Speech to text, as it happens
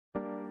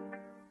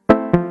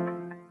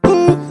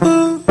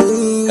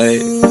Girl,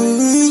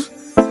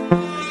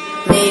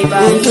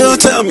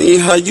 tell me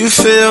how you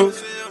feel.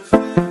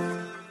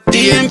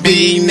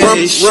 DNB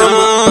Nation.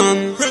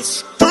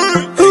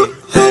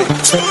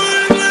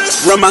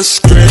 Run my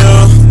script.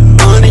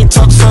 Money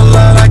talk so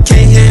loud, I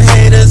can't hear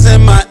haters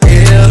in my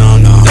ear.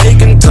 They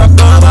can talk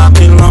about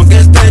me long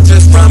as they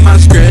just run my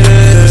script.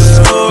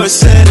 Before it's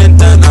said and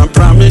done, I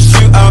promise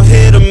you I'll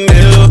hit a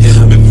mill.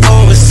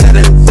 Before it's said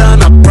and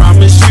done, I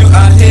promise you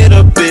I'll hit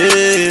a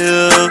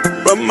bill.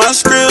 Run my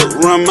script,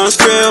 run my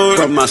script,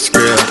 run my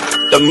script.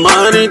 The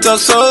money talk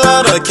so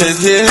loud, I can't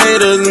hear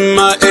haters in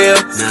my ear.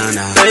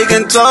 They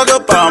can talk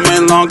about me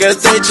long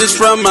as they just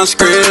run my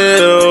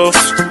script.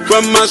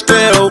 Run my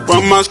script,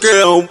 run my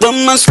script,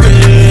 run my script.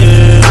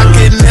 I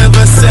could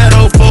never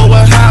settle for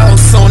a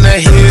house on the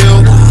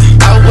hill.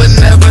 I would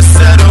never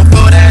settle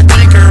for that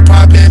drinker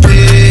popping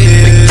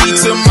pills. The key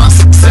to my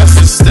success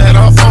is that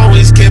I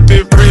always kept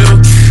it real.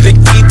 The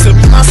key to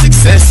my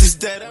success is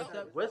that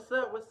What's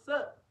up? What's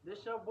up?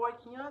 This your boy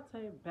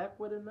Keontae back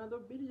with another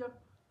video.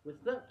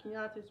 What's up,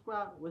 Keontae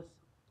Squad?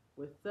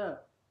 What's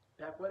up?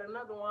 Back with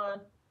another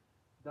one.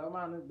 Don't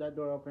mind that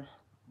door open.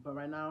 But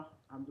right now,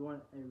 I'm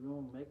doing a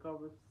room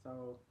makeover,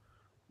 so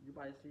you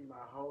might see my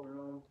whole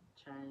room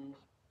change.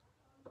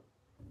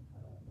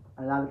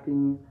 A lot of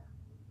things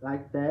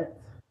like that.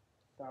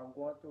 So I'm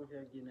going through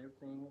here getting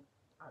everything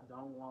I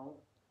don't want.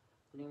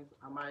 Things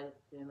I might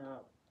end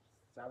up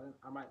selling.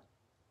 I might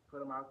put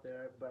them out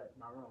there, but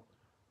my room.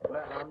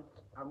 But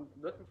I'm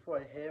looking for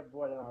a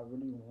headboard that I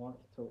really want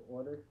to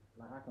order.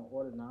 Like I can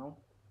order now.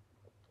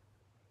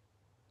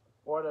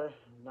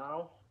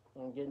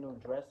 And get new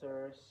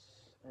dressers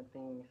and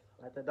things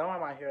like that. Don't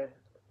mind my hair,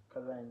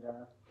 cause I ain't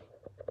done.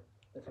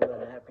 It's a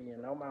little happy,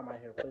 and don't mind my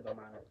hair. Please don't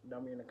mind it.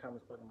 Don't be in the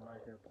comments putting my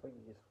hair.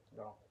 Please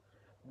don't.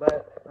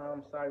 But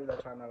I'm sorry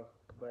that y'all know.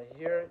 But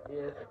here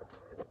is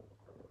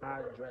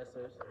my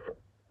dressers.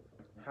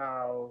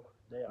 How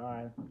they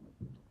are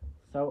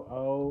so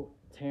old,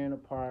 tearing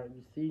apart.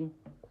 You see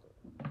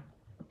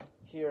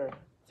here,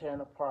 tearing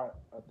apart.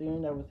 A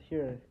thing that was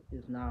here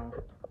is now.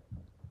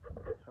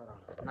 Hold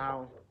on.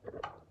 Now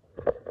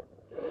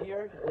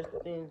here is the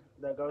thing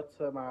that goes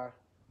to my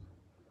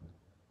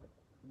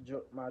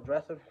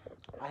dresser.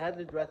 I had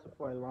this dresser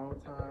for a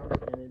long time,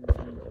 and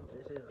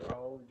this is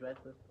old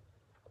dresser.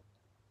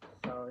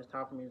 So it's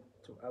time for me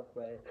to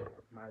upgrade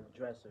my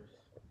dressers.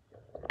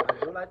 I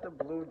do like the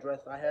blue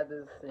dress. I had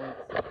this since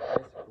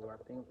high school. I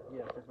think,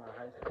 yeah, since my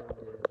high school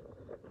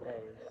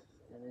days.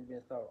 And it's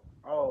been so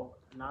old.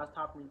 Now it's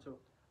time for me to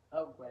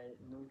upgrade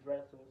new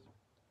dressers.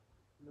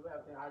 New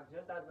everything. I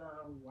just got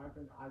done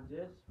wiping. I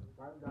just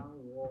wiped down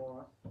the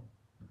walls.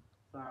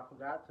 So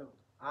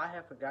I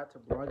had forgot to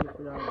vlog it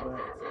for y'all,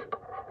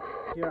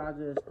 but here I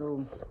just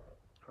threw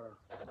her.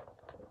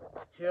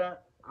 Here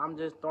I'm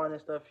just throwing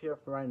this stuff here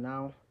for right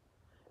now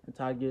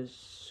until I get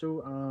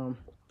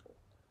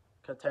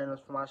containers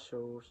for my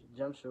shoes,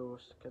 gym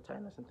shoes,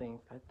 containers and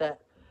things like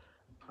that.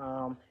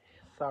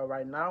 So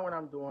right now what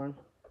I'm doing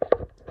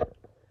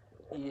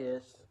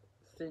is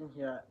sitting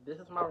here. This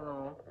is my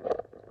room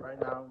right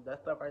now. That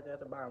stuff right there at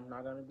the bottom is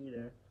not gonna be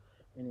there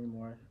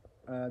anymore.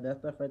 That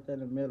stuff right there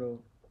in the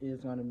middle is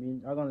gonna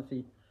be. I'm gonna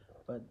see,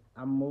 but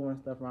I'm moving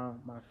stuff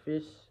around. My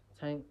fish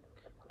tank.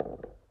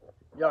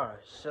 Y'all,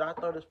 should I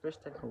throw this fish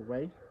tank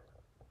away?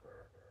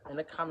 In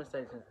the comment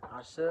section,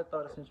 I should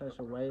throw this fish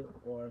away,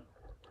 or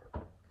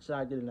should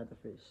I get another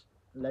fish?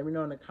 Let me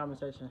know in the comment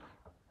section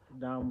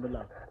down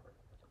below.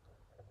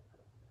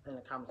 In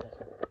the comment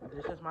section.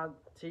 This is my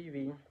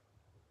TV.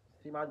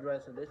 See my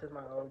dresser. This is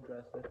my old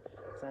dresser.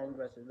 Same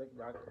dresser. Look,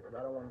 y'all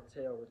don't want to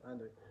tell what's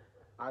under.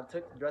 I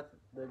took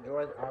the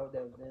drawers out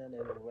that was in there. They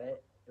were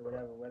wet.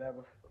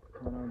 Whatever.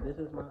 This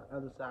is my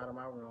other side of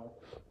my room.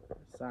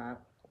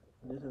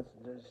 This is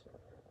just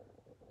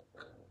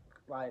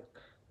like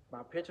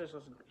my pictures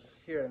was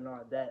here and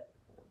all that,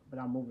 but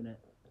I'm moving it.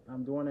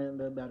 I'm doing it a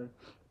little better.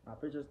 My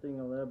pictures thing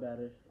a little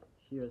better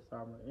here, so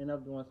I'm gonna end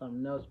up doing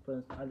something else,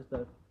 putting other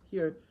stuff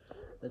here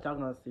that y'all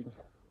gonna see.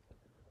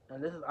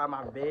 And this is on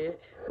my bed.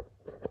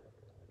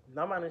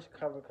 Not my initial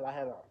cover, because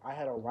I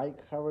had a white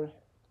cover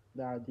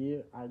that I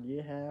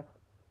did have,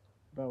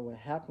 but what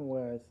happened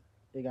was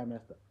it got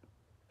messed up,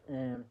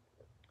 and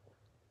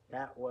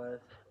that was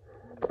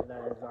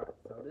that result.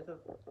 So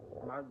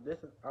this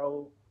is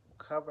old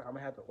cover. I'm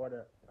gonna have to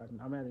order. I'm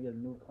gonna have to get a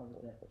new cover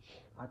set.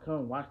 I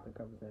couldn't wash the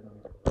cover set no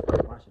more.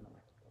 Wash it no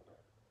more.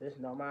 This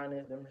no mine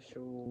is them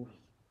shoes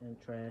and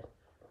trash.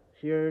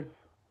 Here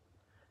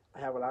I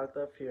have a lot of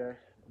stuff here.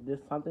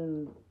 This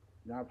something.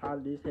 Now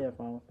probably these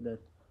headphones that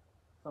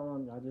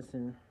someone I just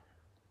seen.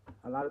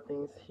 A lot of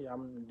things here.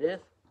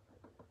 This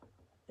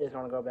is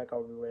gonna go back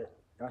over with.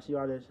 Y'all see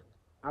all this?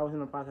 I was in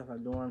the process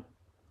of doing,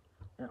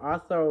 and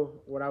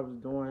also what I was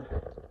doing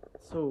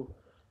too.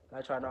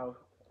 I try to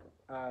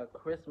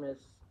Christmas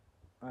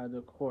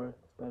decor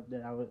stuff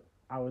that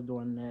I was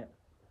doing that.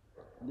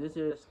 This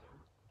is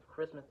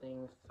Christmas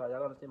things, so y'all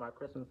gonna see my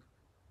Christmas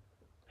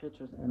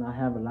pictures, and I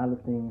have a lot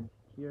of things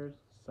here.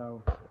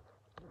 So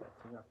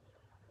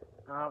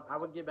I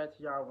will get back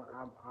to y'all when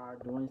I'm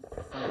doing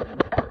something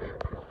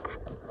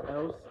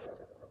else.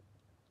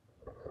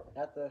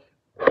 At the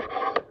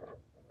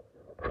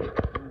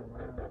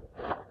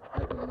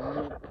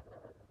moment,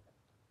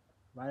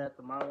 right at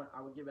the moment,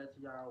 I will get back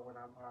to y'all when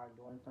I'm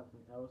doing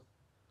something else.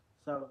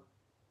 So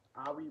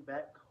I'll be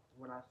back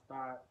when I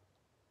start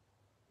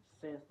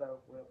seeing stuff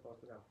where it's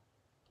supposed to go.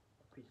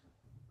 Peace.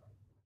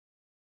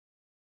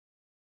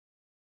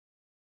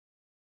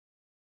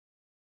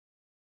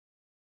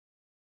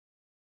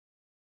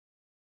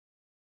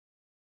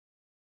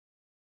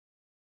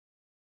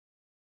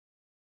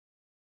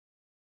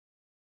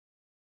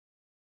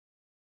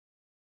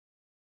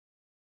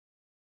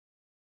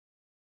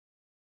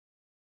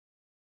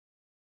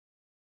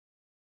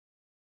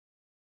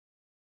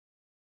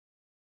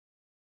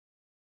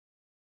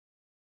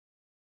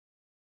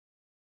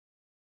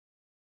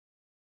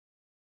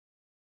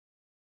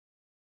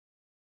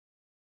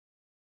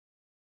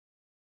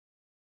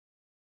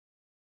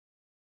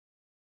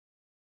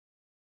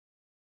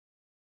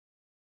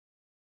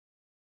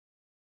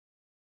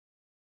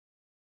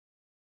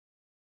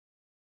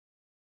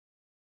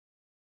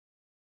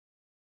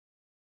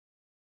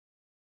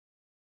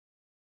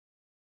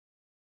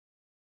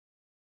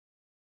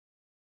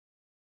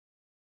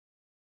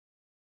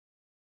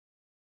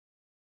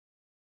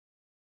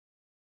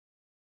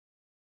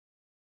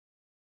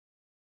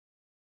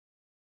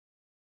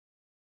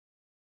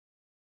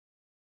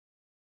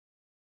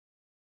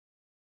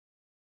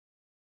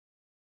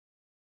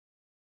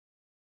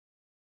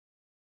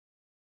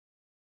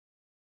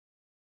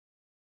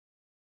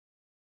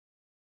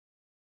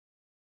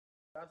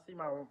 I see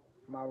my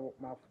my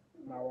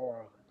my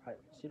wall. Like,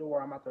 see the wall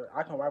I'm out there.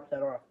 I can wipe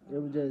that off. It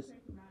was just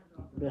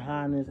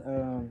behind this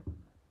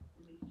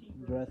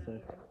dresser.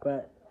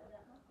 But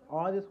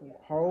all this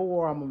whole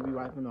wall I'm gonna be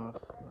wiping off.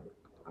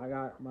 I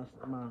got my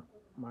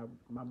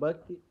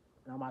bucket.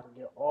 And I'm about to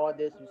get all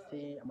this. You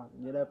see, I'm about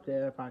to get up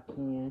there if I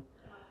can.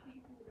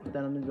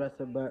 Stand on the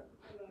dresser, but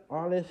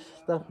all this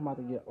stuff I'm about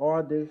to get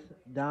all this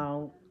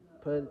down,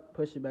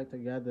 push it back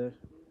together.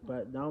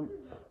 But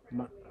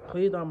my,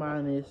 please don't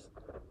mind this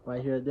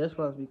right here. This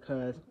was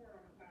because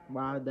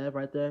why that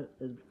right there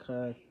is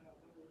because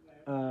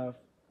of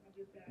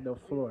the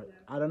floor.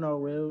 I don't know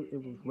where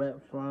it was wet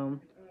from,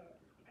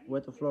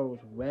 where the floor was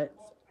wet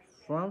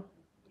from.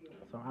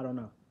 So I don't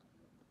know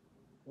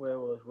where it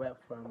was wet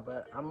from.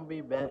 But I'm gonna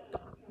be back.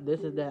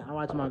 This is that. I'm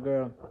watching my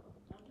girl.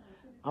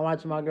 I'm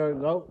watching my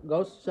girl.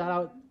 Go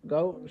shout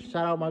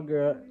out my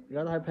girl.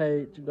 Go to her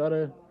page. Go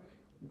to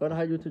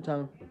her YouTube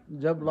channel.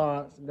 Jub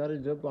Blogs. Go to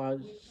Jub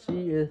Blogs.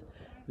 She is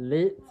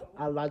lit.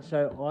 I watch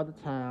her all the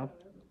time.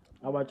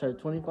 I watch her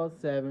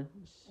 24/7.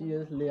 She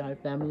is lit. Her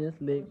family is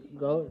lit.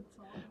 Go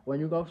when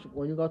you go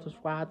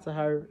subscribe to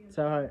her.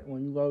 Tell her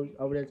when you go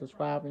over there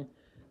subscribing.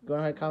 Go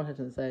to her comment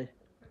section and say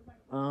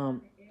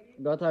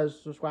go to her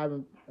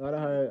subscribing. Go to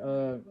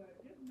her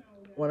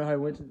one of her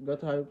go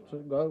to her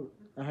go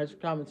in her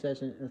comment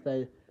section and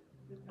say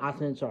I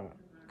sent y'all.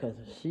 Cause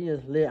she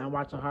is lit. I'm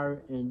watching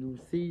her and you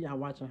see I'm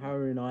watching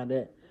her and all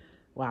that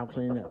while I'm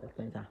cleaning up at the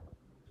same time.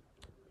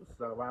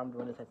 So while I'm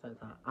doing this at the same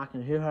time, I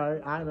can hear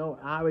her. I know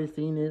I already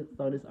seen it,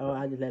 so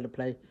I just let it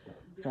play.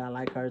 Cause I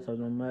like her so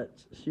much.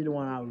 She the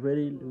one I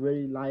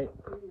really like.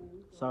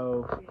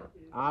 So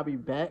I'll be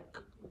back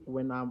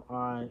when I'm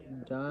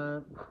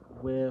done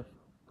with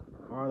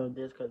all of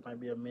this, cause it might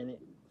be a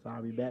minute. So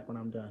I'll be back when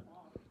I'm done.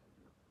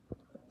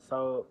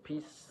 So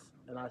peace,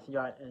 and I'll see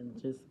y'all in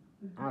just.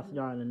 I'll see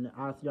y'all in a minute.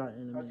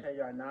 Okay,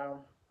 y'all.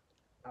 Now,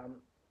 um,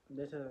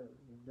 this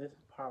is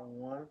part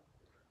one.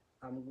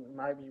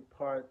 Might be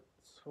part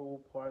two,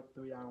 part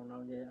three. I don't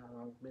know yet. I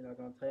don't think it's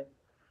gonna take.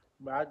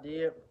 But I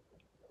did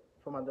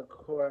for my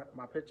decor,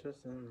 my pictures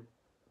and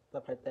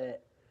stuff like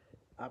that.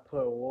 I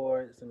put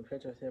awards and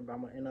pictures here, but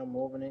I'm gonna end up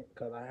moving it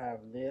because I have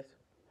this,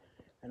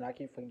 and I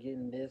keep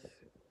forgetting this.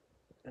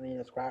 I need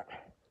to scrap.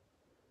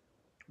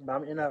 But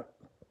I'm end up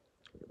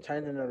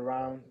changing it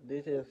around.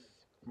 This is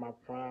my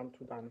prime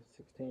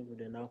 2016. You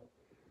didn't know.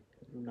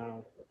 You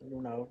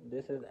know.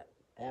 This is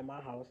at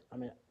my house. I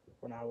mean,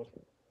 when I was,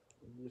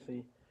 you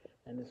see,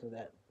 and this was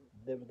that.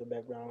 This was the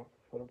background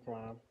for the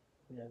prime.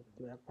 Yeah,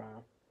 do that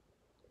prime.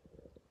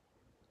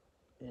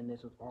 And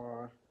this was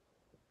all.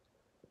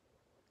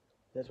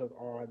 This was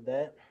all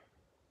that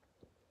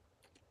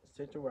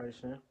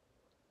situation.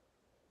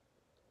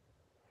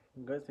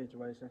 Good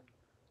situation.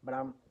 But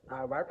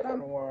I wiped down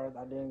the walls.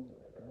 I didn't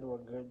do a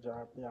good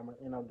job. Yeah, I'm gonna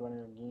end up doing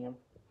it again.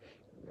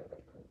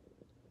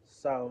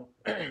 So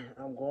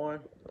I'm going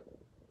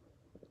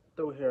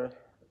through here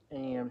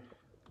and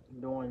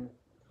doing.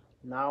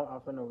 Now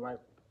I'm gonna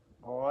wipe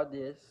all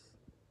this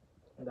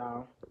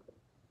down.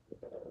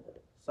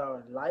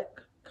 So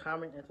like,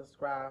 comment, and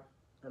subscribe,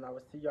 and I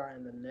will see y'all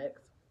in the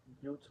next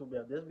YouTube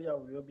video. This video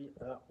will be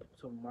up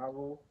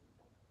tomorrow.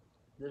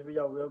 This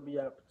video will be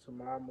up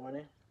tomorrow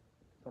morning.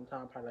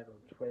 Sometime probably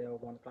like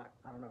 12, 1 o'clock.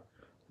 I don't know.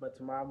 But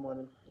tomorrow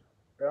morning,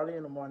 early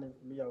in the morning,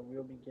 video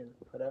will be getting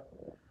put up.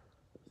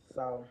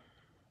 So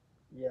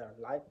yeah,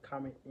 like,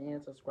 comment,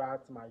 and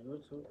subscribe to my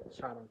YouTube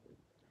channel.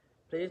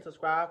 Please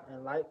subscribe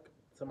and like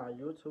to my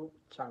YouTube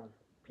channel.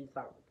 Peace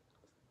out.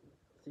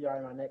 See y'all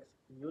in my next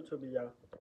YouTube video.